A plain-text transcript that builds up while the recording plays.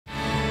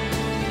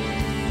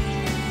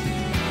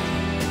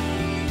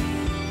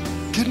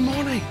Good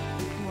morning.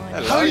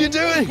 Hello. How are you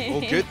doing?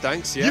 All good,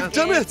 thanks, yeah. You've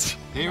done it.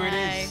 Here it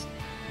is.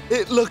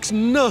 It looks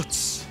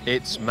nuts.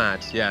 It's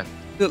mad, yeah.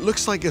 It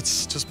looks like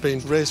it's just been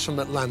raised from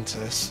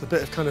Atlantis, a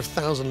bit of kind of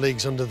 1,000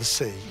 Leagues Under the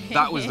Sea.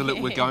 That was the look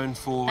we're going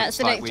for. That's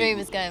the look Drew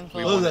was going for.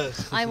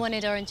 I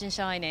wanted orange and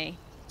shiny.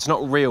 It's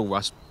not real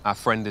rust. Our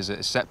friend is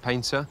a set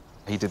painter.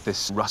 He did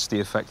this rusty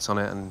effect on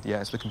it, and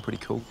yeah, it's looking pretty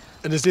cool.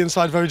 And is the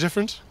inside very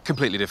different?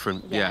 Completely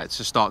different, yeah. It's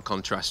a stark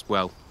contrast,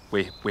 well,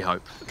 we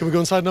hope. Can we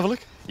go inside and have a look?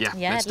 Yeah,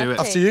 Yeah, let's I'd do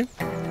love it. to.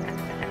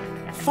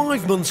 After you.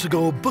 5 months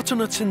ago,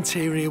 Butternut's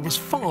interior was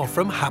far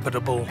from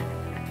habitable.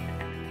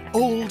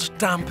 Old,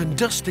 damp and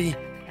dusty,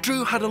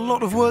 Drew had a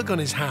lot of work on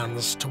his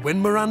hands to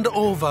win Miranda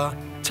over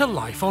to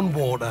life on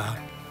water.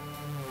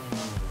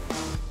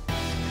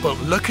 But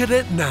look at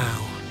it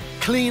now,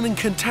 clean and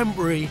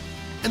contemporary,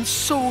 and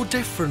so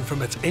different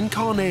from its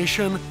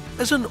incarnation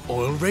as an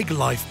oil rig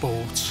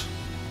lifeboat.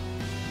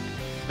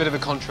 Bit of a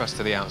contrast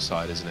to the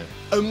outside, isn't it?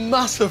 A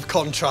massive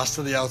contrast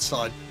to the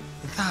outside.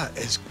 That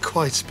is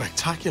quite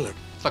spectacular.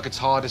 It's like a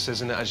TARDIS,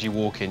 isn't it, as you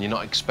walk in? You're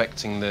not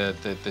expecting the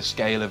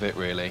scale of it,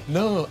 really.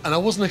 No, and I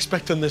wasn't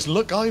expecting this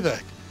look either.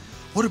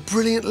 What a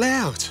brilliant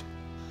layout.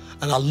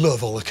 And I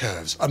love all the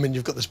curves. I mean,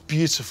 you've got this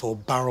beautiful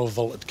barrel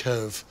vaulted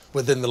curve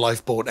within the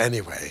lifeboat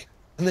anyway.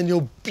 And then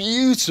your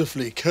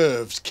beautifully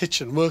curved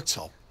kitchen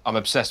worktop. I'm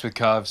obsessed with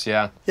curves,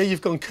 yeah. Yeah,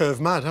 you've gone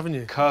curve mad, haven't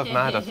you? Curve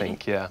mad, I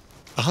think, yeah.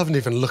 I haven't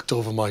even looked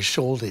over my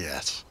shoulder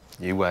yet.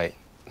 You wait.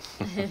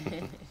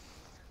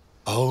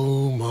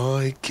 Oh,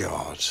 my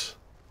God.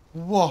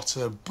 What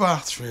a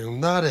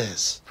bathroom that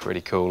is.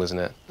 Pretty cool, isn't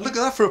it? Look at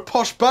that for a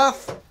posh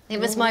bath.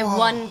 It was my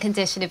one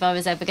condition if I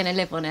was ever going to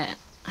live on it.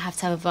 I have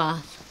to have a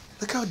bath.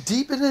 Look how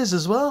deep it is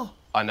as well.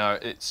 I know,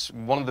 it's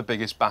one of the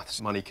biggest baths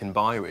money can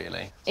buy,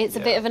 really. It's a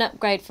bit of an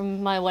upgrade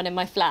from my one in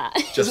my flat.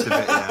 Just a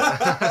bit,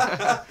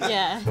 yeah.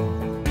 Yeah.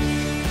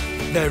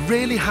 There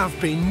really have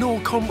been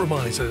no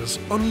compromises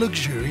on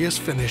luxurious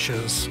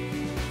finishes.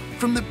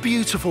 From the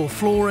beautiful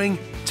flooring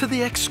to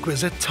the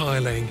exquisite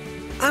tiling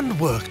and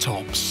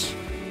worktops.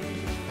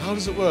 How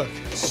does it work?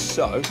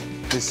 So,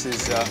 this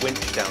is a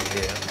winch down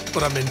here.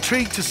 But I'm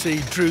intrigued to see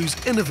Drew's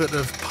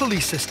innovative pulley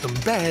system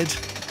bed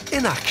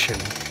in action.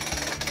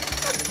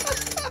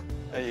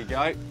 There you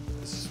go.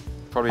 This is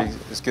probably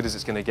as good as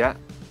it's going to get.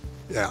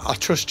 Yeah, I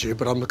trust you,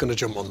 but I'm not going to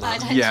jump on that. I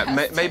don't Yeah,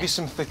 trust maybe it.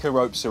 some thicker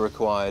ropes are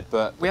required,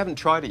 but we haven't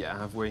tried it yet,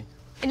 have we?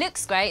 It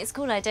looks great. It's a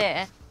cool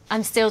idea.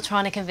 I'm still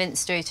trying to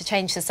convince Drew to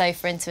change the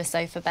sofa into a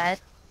sofa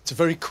bed. It's a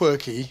very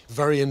quirky,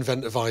 very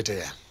inventive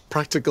idea.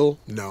 Practical?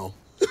 No.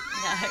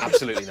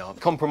 Absolutely not.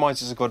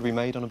 Compromises have got to be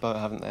made on a boat,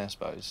 haven't they, I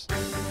suppose?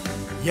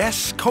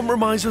 Yes,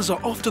 compromises are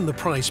often the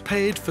price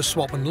paid for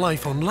swapping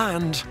life on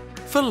land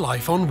for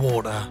life on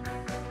water.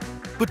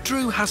 But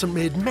Drew hasn't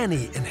made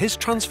many in his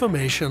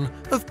transformation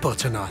of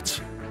Butternut.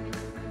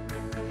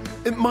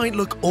 It might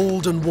look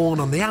old and worn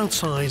on the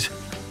outside,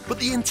 but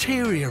the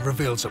interior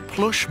reveals a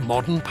plush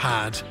modern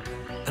pad,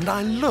 and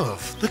I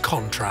love the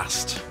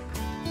contrast.